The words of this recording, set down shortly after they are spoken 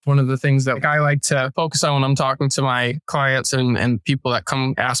One of the things that I like to focus on when I'm talking to my clients and people that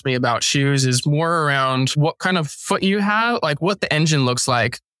come ask me about shoes is more around what kind of foot you have, like what the engine looks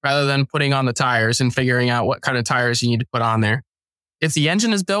like, rather than putting on the tires and figuring out what kind of tires you need to put on there. If the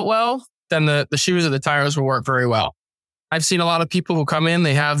engine is built well, then the shoes or the tires will work very well. I've seen a lot of people who come in,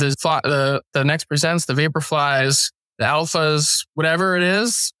 they have the Next Presents, the Vaporflies, the Alphas, whatever it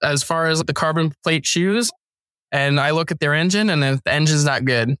is, as far as the carbon plate shoes. And I look at their engine and the engine's not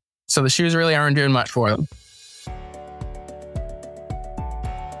good. So the shoes really aren't doing much for them.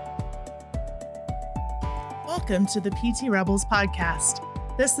 Welcome to the PT Rebels podcast.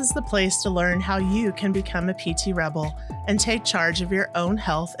 This is the place to learn how you can become a PT Rebel and take charge of your own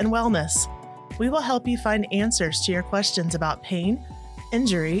health and wellness. We will help you find answers to your questions about pain,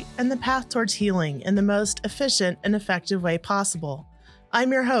 injury, and the path towards healing in the most efficient and effective way possible.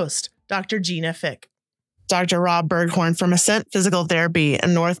 I'm your host, Dr. Gina Fick. Dr. Rob Berghorn from Ascent Physical Therapy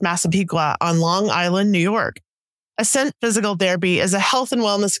in North Massapequa on Long Island, New York. Ascent Physical Therapy is a health and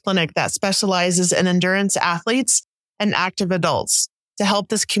wellness clinic that specializes in endurance athletes and active adults to help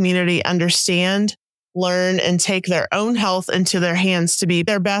this community understand, learn, and take their own health into their hands to be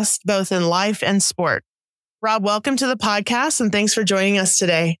their best both in life and sport. Rob, welcome to the podcast and thanks for joining us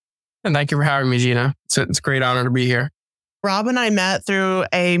today. And thank you for having me, Gina. It's a great honor to be here. Rob and I met through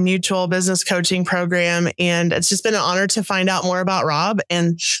a mutual business coaching program, and it's just been an honor to find out more about Rob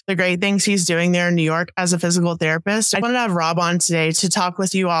and the great things he's doing there in New York as a physical therapist. I wanted to have Rob on today to talk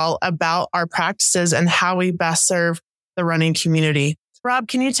with you all about our practices and how we best serve the running community. Rob,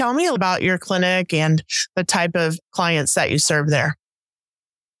 can you tell me about your clinic and the type of clients that you serve there?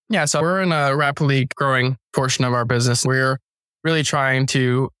 Yeah, so we're in a rapidly growing portion of our business. We're really trying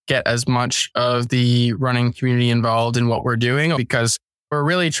to get as much of the running community involved in what we're doing because we're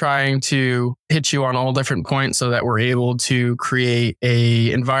really trying to hit you on all different points so that we're able to create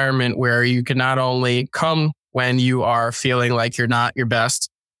a environment where you can not only come when you are feeling like you're not your best,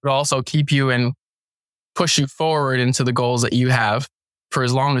 but also keep you and push you forward into the goals that you have for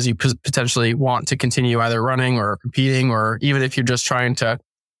as long as you potentially want to continue either running or competing, or even if you're just trying to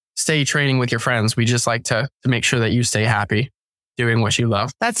stay training with your friends. We just like to make sure that you stay happy doing what you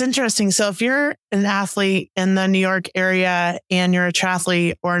love. That's interesting. So if you're an athlete in the New York area and you're a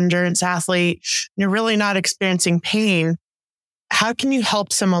triathlete or endurance athlete, and you're really not experiencing pain, how can you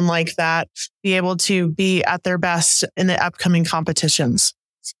help someone like that be able to be at their best in the upcoming competitions?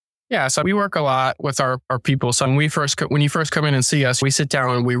 Yeah, so we work a lot with our people. So when you first come in and see us, we sit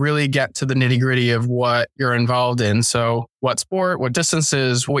down and we really get to the nitty gritty of what you're involved in. So what sport, what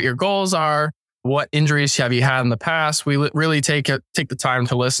distances, what your goals are, what injuries have you had in the past. We really take the time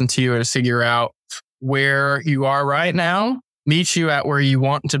to listen to you and figure out where you are right now, meet you at where you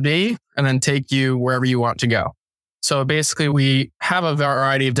want to be, and then take you wherever you want to go. So basically, we have a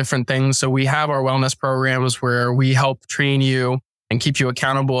variety of different things. So we have our wellness programs where we help train you and keep you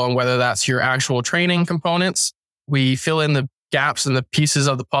accountable on whether that's your actual training components. We fill in the gaps and the pieces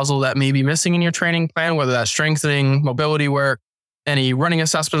of the puzzle that may be missing in your training plan, whether that's strengthening, mobility work, any running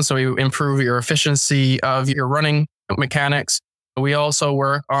assessments, so we improve your efficiency of your running mechanics. We also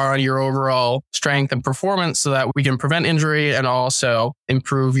work on your overall strength and performance so that we can prevent injury and also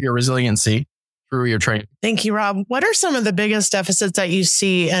improve your resiliency through your training. Thank you, Rob. What are some of the biggest deficits that you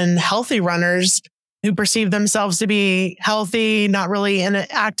see in healthy runners who perceive themselves to be healthy, not really in an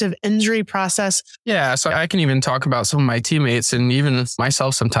active injury process? Yeah, so I can even talk about some of my teammates and even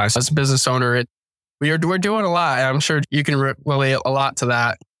myself sometimes. As a business owner, we're doing a lot. I'm sure you can relate a lot to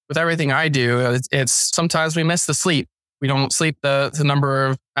that. With everything I do, it's sometimes we miss the sleep. We don't sleep the number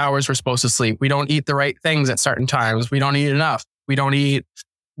of hours we're supposed to sleep. We don't eat the right things at certain times. We don't eat enough. We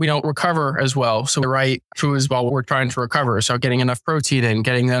don't recover as well. So the right foods while we're trying to recover. So getting enough protein in,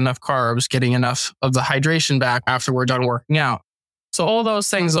 getting enough carbs, getting enough of the hydration back after we're done working out. So all those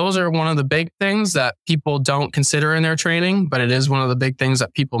things, those are one of the big things that people don't consider in their training, but it is one of the big things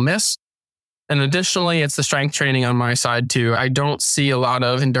that people miss. And additionally, it's the strength training on my side too. I don't see a lot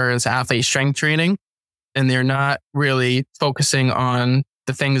of endurance athlete strength training, and they're not really focusing on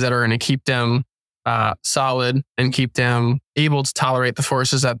the things that are going to keep them solid and keep them able to tolerate the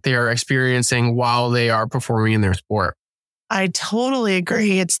forces that they are experiencing while they are performing in their sport. I totally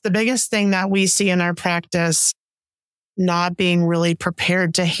agree. It's the biggest thing that we see in our practice, not being really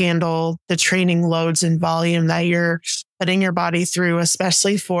prepared to handle the training loads and volume that you're putting your body through,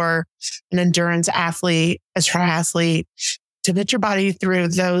 especially for an endurance athlete, a triathlete, to put your body through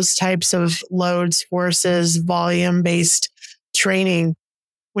those types of loads, forces, volume-based training.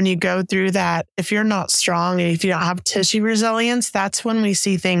 When you go through that, if you're not strong and if you don't have tissue resilience, that's when we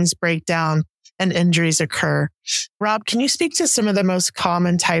see things break down and injuries occur. Rob, can you speak to some of the most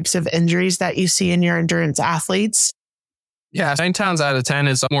common types of injuries that you see in your endurance athletes? Yeah, 9 times out of 10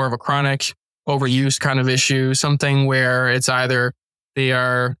 is more of a chronic overuse kind of issue, something where it's either they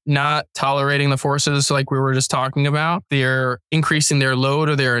are not tolerating the forces like we were just talking about, they're increasing their load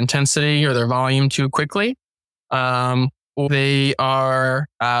or their intensity or their volume too quickly, or they are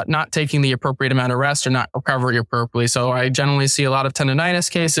not taking the appropriate amount of rest or not recovering appropriately. So I generally see a lot of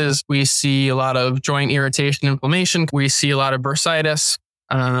tendonitis cases. We see a lot of joint irritation, inflammation. We see a lot of bursitis,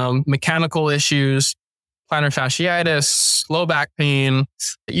 mechanical issues, plantar fasciitis, low back pain,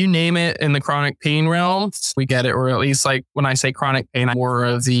 you name it in the chronic pain realm, we get it. Or at least like when I say chronic pain, more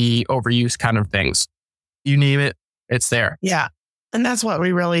of the overuse kind of things. You name it, it's there. Yeah. And that's what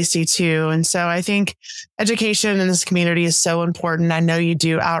we really see too. And so I think education in this community is so important. I know you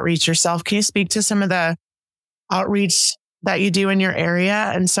do outreach yourself. Can you speak to some of the outreach that you do in your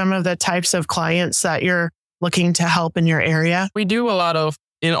area and some of the types of clients that you're looking to help in your area? We do a lot of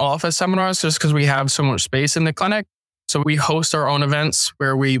in-office seminars just because we have so much space in the clinic. So we host our own events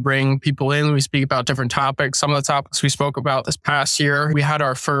where we bring people in. We speak about different topics. Some of the topics we spoke about this past year, we had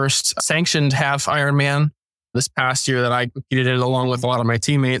our first sanctioned half Ironman this past year that I competed in along with a lot of my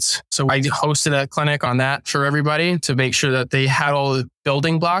teammates. So I hosted a clinic on that for everybody to make sure that they had all the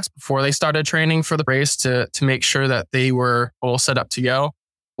building blocks before they started training for the race to make sure that they were all set up to go.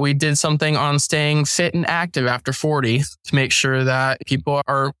 We did something on staying fit and active after 40 to make sure that people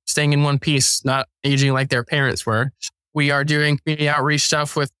are staying in one piece, not aging like their parents were. We are doing community outreach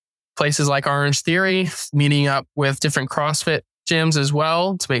stuff with places like Orange Theory, meeting up with different CrossFit gyms as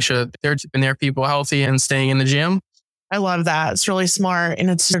well to make sure that they're keeping their people healthy and staying in the gym. I love that. It's really smart. And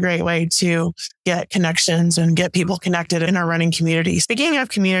it's a great way to get connections and get people connected in our running community. Speaking of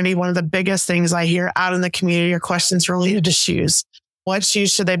community, one of the biggest things I hear out in the community are questions related to shoes. What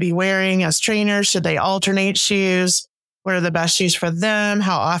shoes should they be wearing as trainers? Should they alternate shoes? What are the best shoes for them?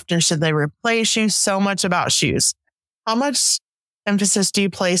 How often should they replace shoes? So much about shoes. How much emphasis do you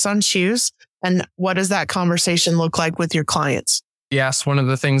place on shoes? And what does that conversation look like with your clients? Yes, one of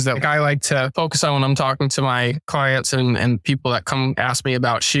the things that I like to focus on when I'm talking to my clients and people that come ask me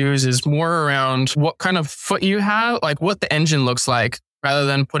about shoes is more around what kind of foot you have, like what the engine looks like, rather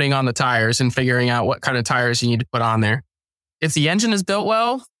than putting on the tires and figuring out what kind of tires you need to put on there. If the engine is built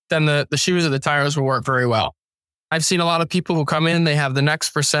well, then the shoes or the tires will work very well. I've seen a lot of people who come in, they have the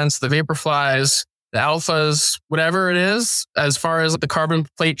Next Percents, the Vaporflies, the Alphas, whatever it is, as far as the carbon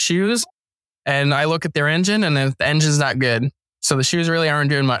plate shoes. And I look at their engine and the engine's not good. So the shoes really aren't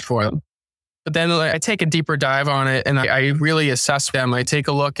doing much for them. But then I take a deeper dive on it and I really assess them. I take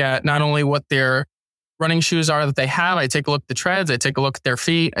a look at not only what their running shoes are that they have, I take a look at the treads, I take a look at their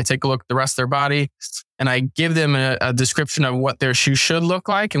feet, I take a look at the rest of their body, and I give them a description of what their shoe should look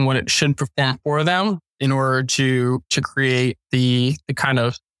like and what it should perform for them in order to create the kind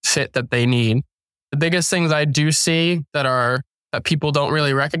of fit that they need. The biggest things I do see that people don't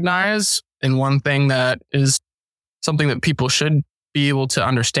really recognize, and one thing that is something that people should be able to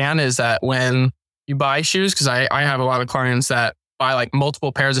understand is that when you buy shoes, because I have a lot of clients that buy like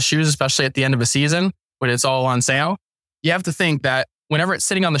multiple pairs of shoes, especially at the end of a season when it's all on sale, you have to think that whenever it's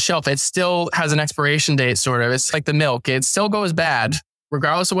sitting on the shelf, it still has an expiration date, sort of. It's like the milk. It still goes bad,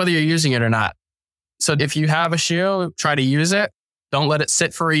 regardless of whether you're using it or not. So if you have a shoe, try to use it. Don't let it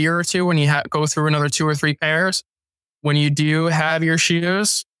sit for a year or two when you go through another 2 or 3 pairs. When you do have your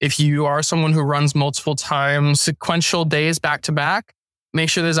shoes, if you are someone who runs multiple times, sequential days back to back, make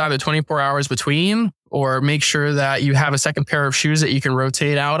sure there's either 24 hours between, or make sure that you have a second pair of shoes that you can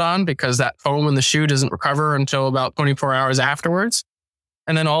rotate out on, because that foam in the shoe doesn't recover until about 24 hours afterwards.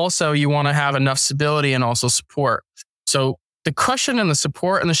 And then also you want to have enough stability and also support. So the cushion and the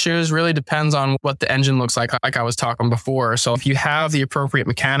support in the shoes really depends on what the engine looks like I was talking before. So if you have the appropriate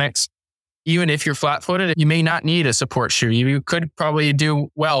mechanics, even if you're flat-footed, you may not need a support shoe. You could probably do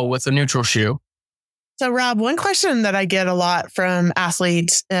well with a neutral shoe. So Rob, one question that I get a lot from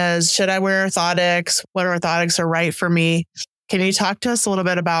athletes is, should I wear orthotics? What orthotics are right for me? Can you talk to us a little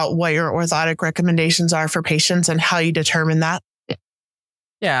bit about what your orthotic recommendations are for patients and how you determine that?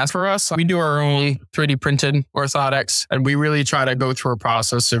 Yeah, as for us, we do our own 3D printed orthotics, and we really try to go through a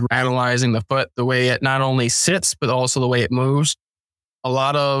process of analyzing the foot, the way it not only sits, but also the way it moves. A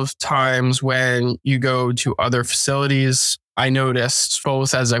lot of times when you go to other facilities, I noticed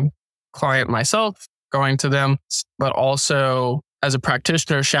both as a client myself going to them, but also as a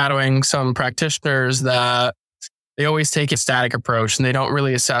practitioner shadowing some practitioners, that they always take a static approach and they don't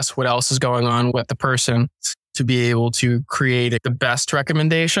really assess what else is going on with the person to be able to create the best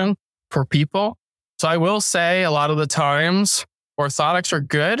recommendation for people. So I will say a lot of the times orthotics are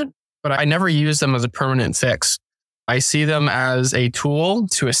good, but I never use them as a permanent fix. I see them as a tool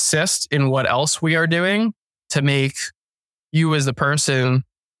to assist in what else we are doing to make you as the person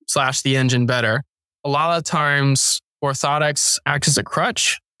 / the engine better. A lot of times orthotics act as a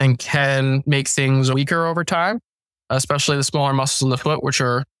crutch and can make things weaker over time, especially the smaller muscles in the foot, which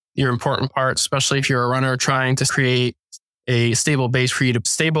are your important parts, especially if you're a runner trying to create a stable base for you to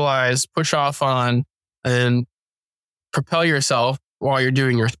stabilize, push off on, and propel yourself while you're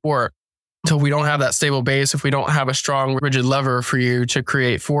doing your sport. So if we don't have that stable base, if we don't have a strong, rigid lever for you to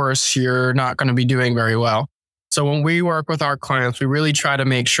create force, you're not going to be doing very well. So when we work with our clients, we really try to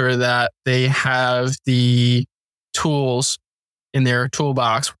make sure that they have the tools in their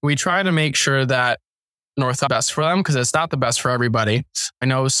toolbox. We try to make sure that orthotics is the best for them because it's not the best for everybody. I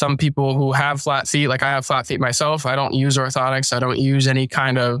know some people who have flat feet, like I have flat feet myself. I don't use orthotics. I don't use any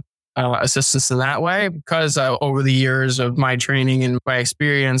kind of assistance in that way because over the years of my training and my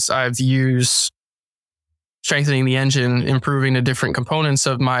experience, I've used strengthening the engine, improving the different components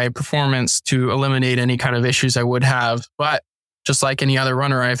of my performance to eliminate any kind of issues I would have. But just like any other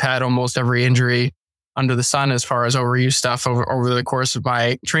runner, I've had almost every injury under the sun as far as overuse stuff over the course of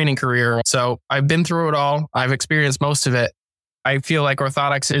my training career. So I've been through it all. I've experienced most of it. I feel like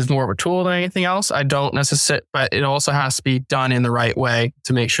orthotics is more of a tool than anything else. I don't necessarily, but it also has to be done in the right way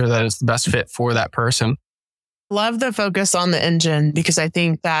to make sure that it's the best fit for that person. Love the focus on the engine because I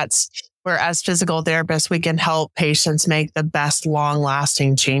think that's where as physical therapists, we can help patients make the best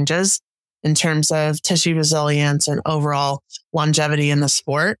long-lasting changes in terms of tissue resilience and overall longevity in the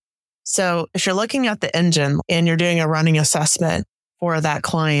sport. So if you're looking at the engine and you're doing a running assessment for that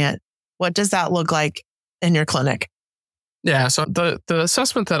client, what does that look like in your clinic? Yeah, so the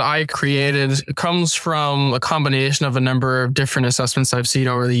assessment that I created comes from a combination of a number of different assessments I've seen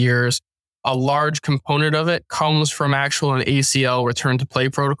over the years. A large component of it comes from an ACL return to play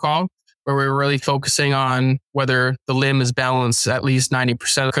protocol, where we're really focusing on whether the limb is balanced at least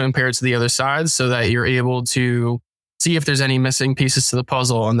 90% compared to the other side so that you're able to see if there's any missing pieces to the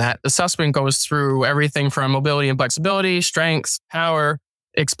puzzle. And that assessment goes through everything from mobility and flexibility, strength, power,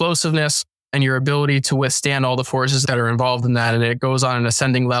 explosiveness, and your ability to withstand all the forces that are involved in that. And it goes on an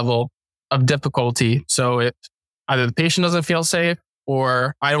ascending level of difficulty. So if either the patient doesn't feel safe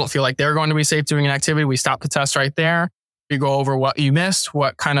or I don't feel like they're going to be safe doing an activity, we stop the test right there. We go over what you missed,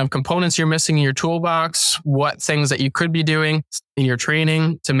 what kind of components you're missing in your toolbox, what things that you could be doing in your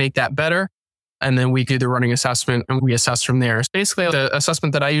training to make that better. And then we do the running assessment and we assess from there. So basically, the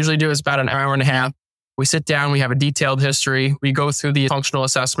assessment that I usually do is about an hour and a half. We sit down, we have a detailed history. We go through the functional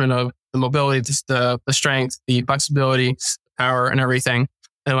assessment of the mobility, the strength, the flexibility, power, and everything.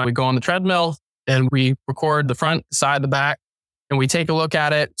 And then we go on the treadmill and we record the front, the side, the back, and we take a look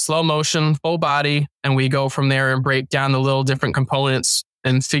at it, slow motion, full body, and we go from there and break down the little different components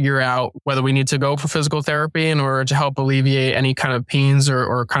and figure out whether we need to go for physical therapy in order to help alleviate any kind of pains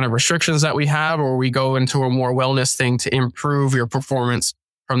or kind of restrictions that we have, or we go into a more wellness thing to improve your performance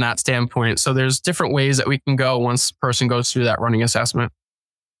from that standpoint. So there's different ways that we can go once the person goes through that running assessment.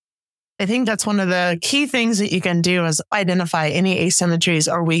 I think that's one of the key things that you can do is identify any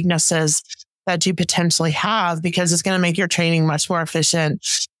asymmetries or weaknesses that you potentially have, because it's going to make your training much more efficient,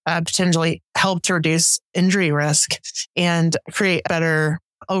 potentially help to reduce injury risk and create better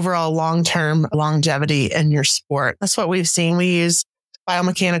overall long-term longevity in your sport. That's what we've seen. We use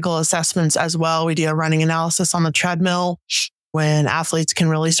biomechanical assessments as well. We do a running analysis on the treadmill when athletes can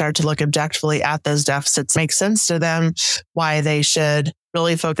really start to look objectively at those deficits, make sense to them, why they should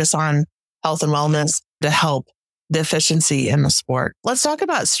really focus on health and wellness to help the efficiency in the sport. Let's talk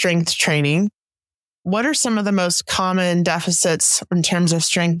about strength training. What are some of the most common deficits in terms of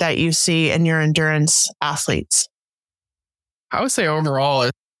strength that you see in your endurance athletes? I would say overall,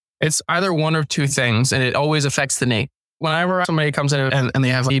 it's either one or two things, and it always affects the knee. Whenever somebody comes in and they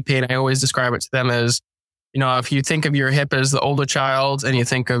have knee pain, I always describe it to them as, if you think of your hip as the older child and you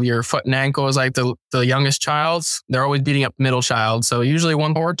think of your foot and ankle as like the youngest child, they're always beating up the middle child. So usually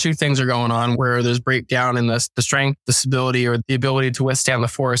one or two things are going on where there's breakdown in the strength, the stability, or the ability to withstand the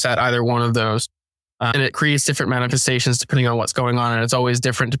force at either one of those. And it creates different manifestations depending on what's going on. And it's always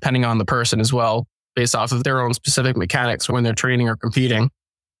different depending on the person as well, based off of their own specific mechanics when they're training or competing.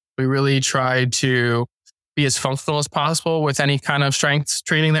 We really try to be as functional as possible with any kind of strength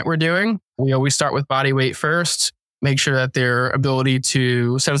training that we're doing. We always start with body weight first, make sure that their ability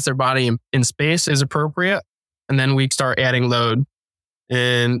to sense their body in space is appropriate. And then we start adding load.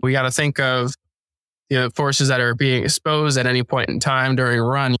 And we got to think of forces that are being exposed at any point in time during a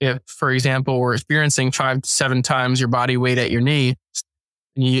run. If, for example, we're experiencing 5 to 7 times your body weight at your knee,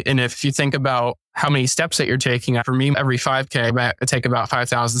 and if you think about how many steps that you're taking. For me, every 5K, I take about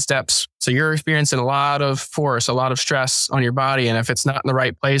 5,000 steps. So you're experiencing a lot of force, a lot of stress on your body. And if it's not in the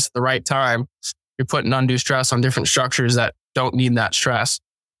right place at the right time, you're putting undue stress on different structures that don't need that stress.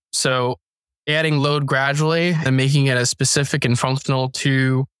 So adding load gradually and making it as specific and functional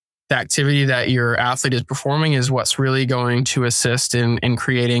to the activity that your athlete is performing is what's really going to assist in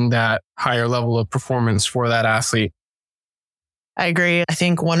creating that higher level of performance for that athlete. I agree. I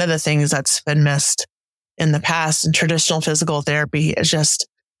think one of the things that's been missed in the past in traditional physical therapy is just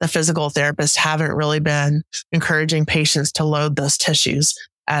the physical therapists haven't really been encouraging patients to load those tissues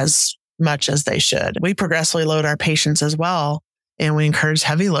as much as they should. We progressively load our patients as well, and we encourage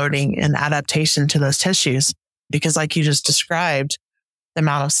heavy loading and adaptation to those tissues because like you just described, the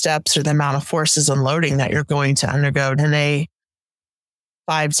amount of steps or the amount of forces and loading that you're going to undergo in a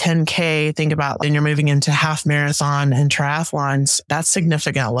 5, 10K, think about then you're moving into half marathon and triathlons, that's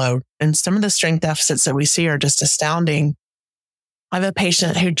significant load. And some of the strength deficits that we see are just astounding. I have a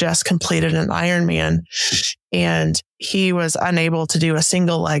patient who just completed an Ironman and he was unable to do a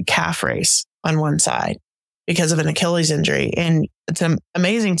single leg calf race on one side because of an Achilles injury. And it's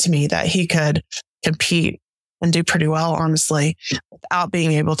amazing to me that he could compete and do pretty well, honestly, without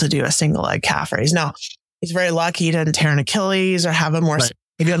being able to do a single leg calf raise. Now, he's very lucky he didn't tear an Achilles or have a more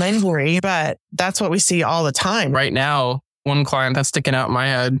significant injury, but that's what we see all the time. Right now, one client that's sticking out in my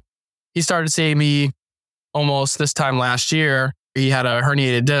head, he started seeing me almost this time last year. He had a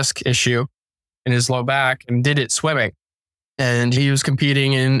herniated disc issue in his low back and did it swimming. And he was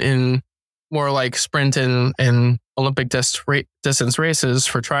competing in more like sprint and Olympic distance races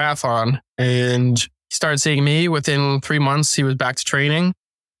for triathlon. And he started seeing me within 3 months. He was back to training.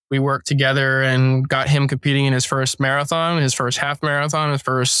 We worked together and got him competing in his first marathon, his first half marathon, his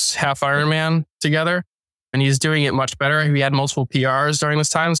first half Ironman together. And he's doing it much better. He had multiple PRs during this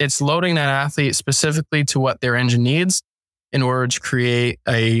time. It's loading that athlete specifically to what their engine needs in order to create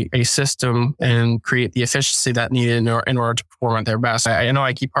a system and create the efficiency that needed in order to perform at their best. I know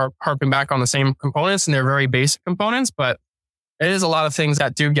I keep harping back on the same components, and they're very basic components, but it is a lot of things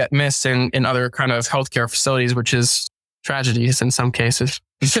that do get missed in other kind of healthcare facilities, which is tragedies in some cases.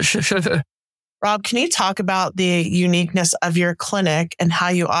 Rob, can you talk about the uniqueness of your clinic and how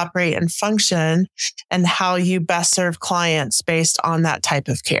you operate and function and how you best serve clients based on that type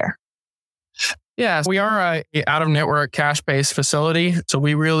of care? Yeah, we are a out-of-network cash-based facility. So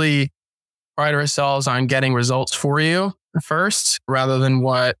we really pride ourselves on getting results for you first, rather than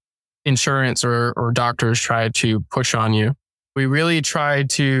what insurance or doctors try to push on you. We really try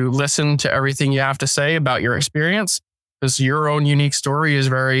to listen to everything you have to say about your experience, because your own unique story is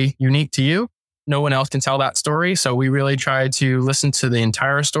very unique to you. No one else can tell that story. So we really try to listen to the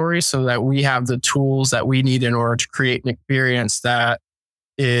entire story so that we have the tools that we need in order to create an experience that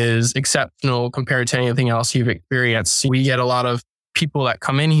is exceptional compared to anything else you've experienced. We get a lot of people that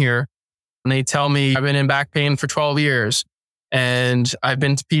come in here and they tell me, I've been in back pain for 12 years and I've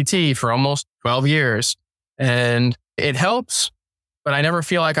been to PT for almost 12 years and it helps, but I never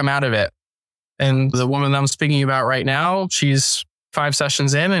feel like I'm out of it. And the woman that I'm speaking about right now, she's 5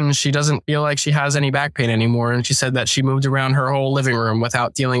 sessions in and she doesn't feel like she has any back pain anymore. And she said that she moved around her whole living room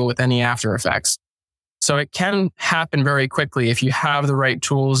without dealing with any after effects. So it can happen very quickly if you have the right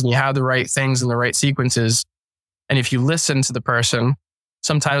tools and you have the right things and the right sequences. And if you listen to the person,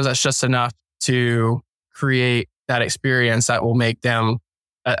 sometimes that's just enough to create that experience that will make them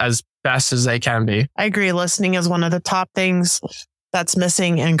as best as they can be. I agree. Listening is one of the top things that's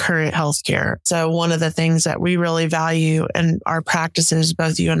missing in current healthcare. So one of the things that we really value in our practices,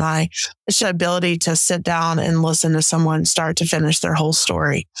 both you and I, is the ability to sit down and listen to someone start to finish their whole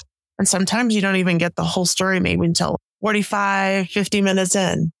story. And sometimes you don't even get the whole story maybe until 45, 50 minutes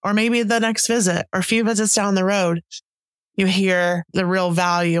in, or maybe the next visit or a few visits down the road. You hear the real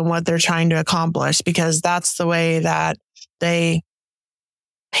value in what they're trying to accomplish because that's the way that they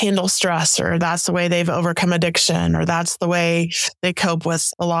handle stress, or that's the way they've overcome addiction, or that's the way they cope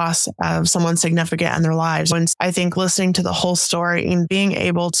with the loss of someone significant in their lives. And I think listening to the whole story and being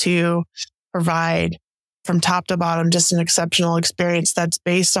able to provide from top to bottom just an exceptional experience that's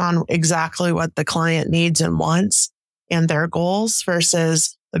based on exactly what the client needs and wants and their goals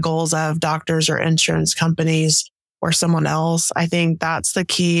versus the goals of doctors or insurance companies or someone else. I think that's the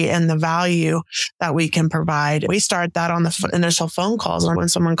key and the value that we can provide. We start that on the initial phone calls. When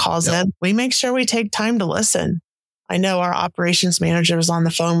someone calls in, we make sure we take time to listen. I know our operations manager was on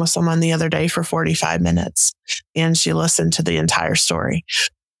the phone with someone the other day for 45 minutes and she listened to the entire story.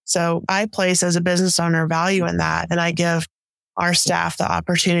 So I place as a business owner value in that. And I give our staff the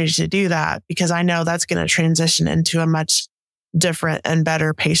opportunity to do that because I know that's going to transition into a much different and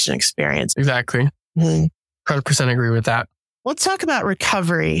better patient experience. Exactly. 100% agree with that. Let's talk about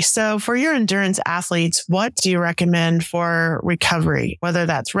recovery. So for your endurance athletes, what do you recommend for recovery? Whether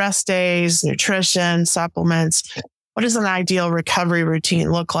that's rest days, nutrition, supplements, what does an ideal recovery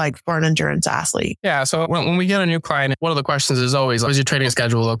routine look like for an endurance athlete? Yeah. So when we get a new client, one of the questions is always, what does your training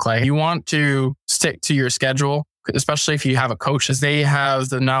schedule look like? You want to stick to your schedule, especially if you have a coach, as they have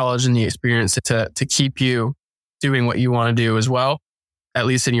the knowledge and the experience to keep you doing what you want to do as well, at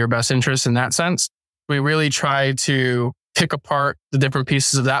least in your best interest in that sense. We really try to pick apart the different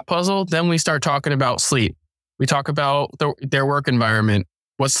pieces of that puzzle. Then we start talking about sleep. We talk about their work environment.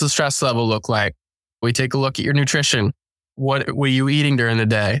 What's the stress level look like? We take a look at your nutrition. What were you eating during the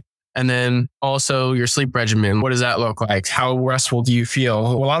day? And then also your sleep regimen. What does that look like? How restful do you feel?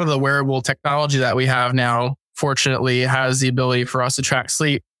 A lot of the wearable technology that we have now, fortunately, has the ability for us to track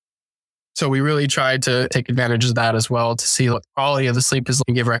sleep. So we really try to take advantage of that as well to see what the quality of the sleep is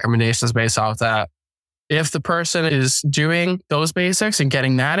and give recommendations based off that. If the person is doing those basics and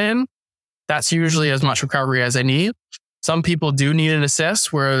getting that in, that's usually as much recovery as they need. Some people do need an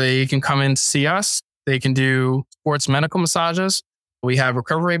assist where they can come in to see us. They can do sports medical massages. We have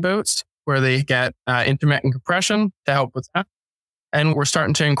recovery boots where they get intermittent compression to help with that. And we're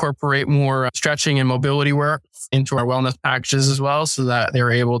starting to incorporate more stretching and mobility work into our wellness packages as well, so that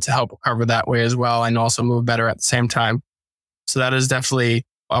they're able to help recover that way as well and also move better at the same time. So that is definitely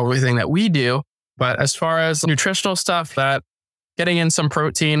everything that we do. But as far as nutritional stuff, that getting in some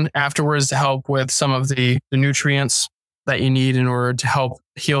protein afterwards to help with some of the nutrients that you need in order to help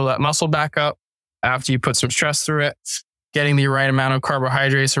heal that muscle back up after you put some stress through it, getting the right amount of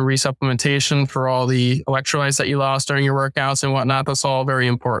carbohydrates and resupplementation for all the electrolytes that you lost during your workouts and whatnot. That's all very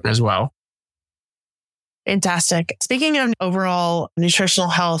important as well. Fantastic. Speaking of overall nutritional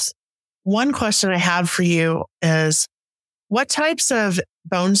health, one question I have for you is, what types of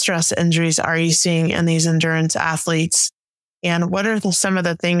bone stress injuries are you seeing in these endurance athletes? And what are some of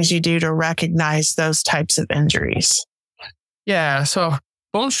the things you do to recognize those types of injuries? Yeah, so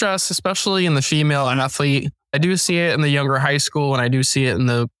bone stress, especially in the female athlete, I do see it in the younger high school and I do see it in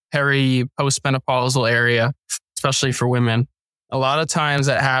the postmenopausal area, especially for women. A lot of times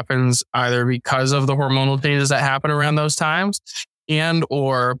that happens either because of the hormonal changes that happen around those times and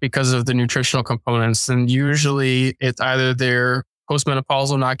or because of the nutritional components. And usually it's either they're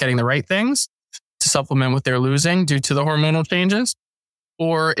postmenopausal not getting the right things to supplement what they're losing due to the hormonal changes,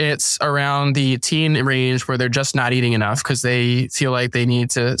 or it's around the teen range where they're just not eating enough because they feel like they need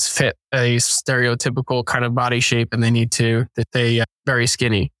to fit a stereotypical kind of body shape and they need to stay very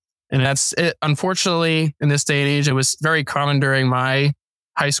skinny. And that's it. Unfortunately, in this day and age, it was very common during my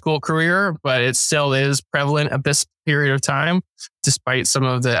high school career, but it still is prevalent at this period of time, despite some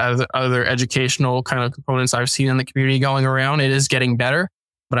of the other educational kind of components I've seen in the community going around. It is getting better,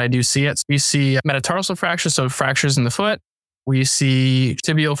 but I do see it. We see metatarsal fractures, so fractures in the foot. We see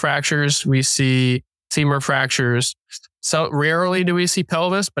tibial fractures. We see femur fractures. So rarely do we see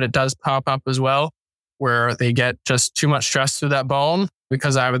pelvis, but it does pop up as well, where they get just too much stress through that bone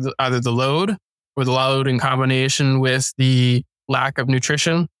because either the load or the load in combination with the lack of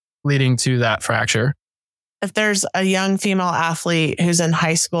nutrition leading to that fracture. If there's a young female athlete who's in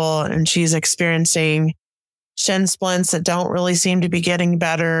high school and she's experiencing shin splints that don't really seem to be getting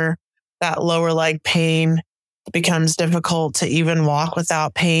better, that lower leg pain, it becomes difficult to even walk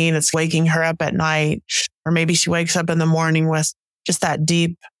without pain. It's waking her up at night, or maybe she wakes up in the morning with just that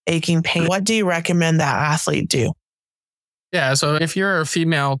deep aching pain. What do you recommend that athlete do? Yeah. So if you're a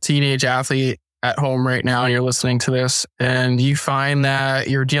female teenage athlete at home right now and you're listening to this and you find that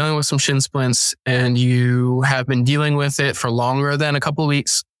you're dealing with some shin splints and you have been dealing with it for longer than a couple of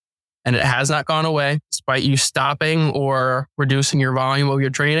weeks and it has not gone away despite you stopping or reducing your volume of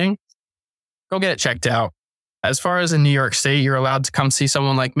your training, go get it checked out. As far as in New York State, you're allowed to come see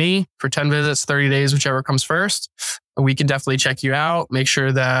someone like me for 10 visits, 30 days, whichever comes first. We can definitely check you out, make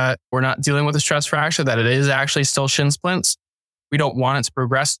sure that we're not dealing with a stress fracture, that it is actually still shin splints. We don't want it to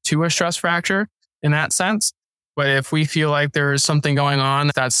progress to a stress fracture in that sense. But if we feel like there is something going on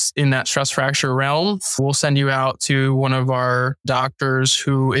that's in that stress fracture realm, we'll send you out to one of our doctors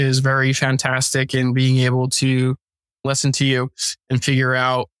who is very fantastic in being able to listen to you and figure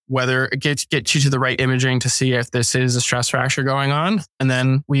out whether it get you to the right imaging to see if this is a stress fracture going on. And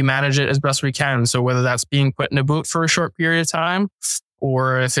then we manage it as best we can. So whether that's being put in a boot for a short period of time,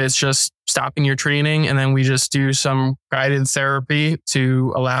 or if it's just stopping your training and then we just do some guided therapy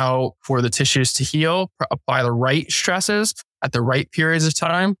to allow for the tissues to heal, apply the right stresses at the right periods of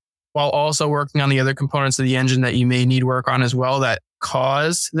time, while also working on the other components of the engine that you may need work on as well that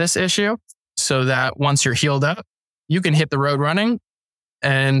cause this issue, so that once you're healed up, you can hit the road running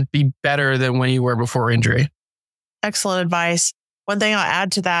and be better than when you were before injury. Excellent advice. One thing I'll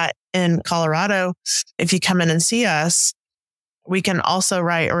add to that, in Colorado, if you come in and see us, we can also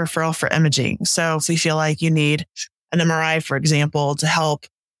write a referral for imaging. So if we feel like you need an MRI, for example, to help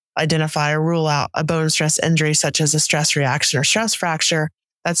identify or rule out a bone stress injury, such as a stress reaction or stress fracture,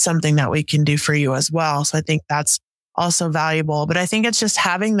 that's something that we can do for you as well. So I think that's also valuable. But I think it's just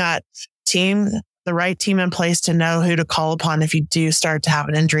having that team, the right team in place to know who to call upon if you do start to have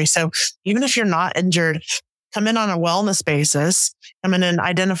an injury. So even if you're not injured, come in on a wellness basis, come in and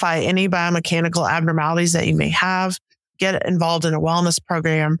identify any biomechanical abnormalities that you may have, get involved in a wellness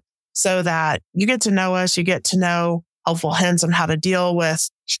program so that you get to know us, you get to know helpful hints on how to deal with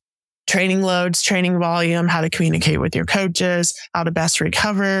training loads, training volume, how to communicate with your coaches, how to best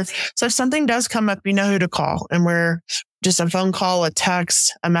recover. So if something does come up, you know who to call, and we're just a phone call, a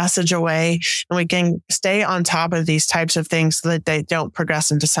text, a message away, and we can stay on top of these types of things so that they don't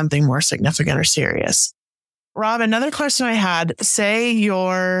progress into something more significant or serious. Rob, another question I had, say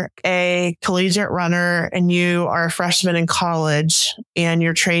you're a collegiate runner and you are a freshman in college and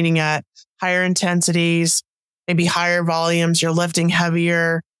you're training at higher intensities, maybe higher volumes, you're lifting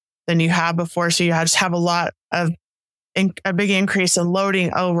heavier than you have before. So you just have a big increase in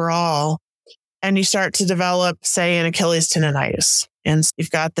loading overall. And you start to develop, say, an Achilles tendonitis. And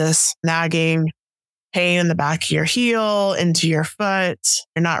you've got this nagging pain in the back of your heel, into your foot.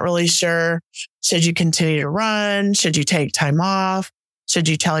 You're not really sure. Should you continue to run? Should you take time off? Should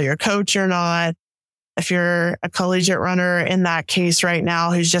you tell your coach or not? If you're a collegiate runner in that case right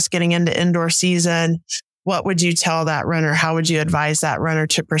now, who's just getting into indoor season, what would you tell that runner? How would you advise that runner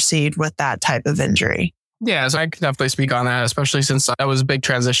to proceed with that type of injury? Yeah, so I can definitely speak on that, especially since that was a big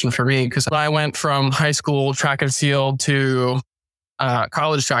transition for me, because I went from high school track and field to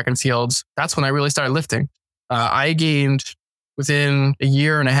college track and fields. That's when I really started lifting. I gained, within a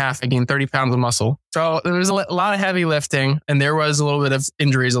year and a half, I gained 30 pounds of muscle. So there was a lot of heavy lifting, and there was a little bit of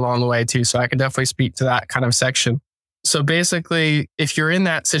injuries along the way too. So I can definitely speak to that kind of section. So basically, if you're in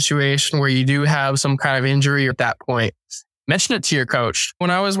that situation where you do have some kind of injury at that point, mention it to your coach.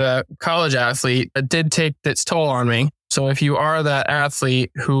 When I was a college athlete, it did take its toll on me. So if you are that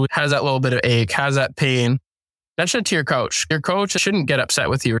athlete who has that little bit of ache, has that pain, mention it to your coach. Your coach shouldn't get upset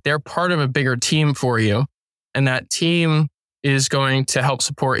with you. They're part of a bigger team for you, and that team is going to help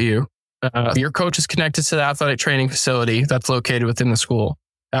support you. Your coach is connected to the athletic training facility that's located within the school.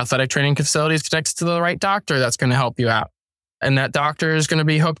 The athletic training facility is connected to the right doctor that's going to help you out. And that doctor is going to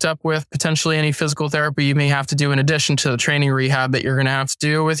be hooked up with potentially any physical therapy you may have to do in addition to the training rehab that you're going to have to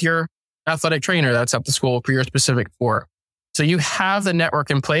do with your athletic trainer that's at the school for your specific sport. So you have the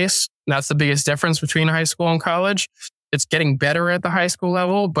network in place. That's the biggest difference between high school and college. It's getting better at the high school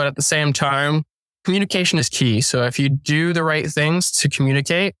level, but at the same time, communication is key. So if you do the right things to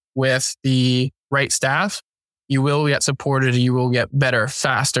communicate with the right staff, you will get supported and you will get better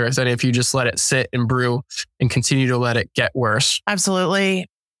faster than if you just let it sit and brew and continue to let it get worse. Absolutely.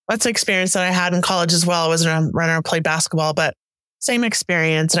 That's an experience that I had in college as well. I wasn't a runner, I played basketball, but same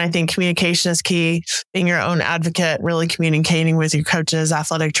experience. And I think communication is key. Being your own advocate, really communicating with your coaches,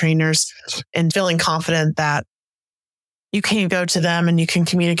 athletic trainers, and feeling confident that you can go to them and you can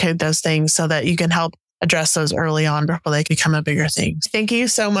communicate those things so that you can help address those early on before they become a bigger thing. Thank you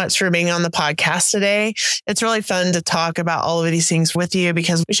so much for being on the podcast today. It's really fun to talk about all of these things with you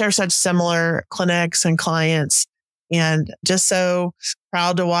because we share such similar clinics and clients, and just so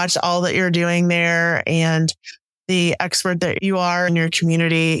proud to watch all that you're doing there and the expert that you are in your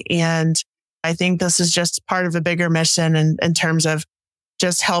community. And I think this is just part of a bigger mission in terms of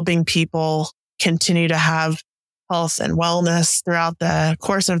just helping people continue to have health and wellness throughout the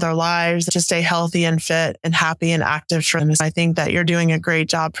course of their lives, to stay healthy and fit and happy and active. I think that you're doing a great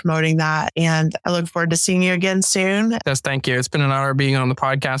job promoting that. And I look forward to seeing you again soon. Yes, thank you. It's been an honor being on the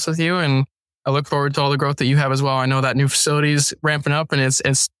podcast with you. And I look forward to all the growth that you have as well. I know that new facility is ramping up and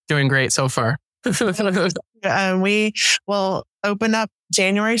it's doing great so far. We will open up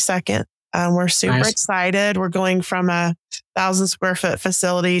January 2nd. We're super excited. We're going from a 1,000 square foot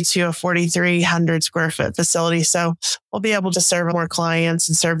facility to a 4,300 square foot facility. So we'll be able to serve more clients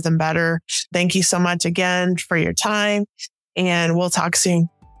and serve them better. Thank you so much again for your time, and we'll talk soon.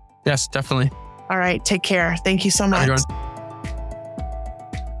 Yes, definitely. All right. Take care. Thank you so much.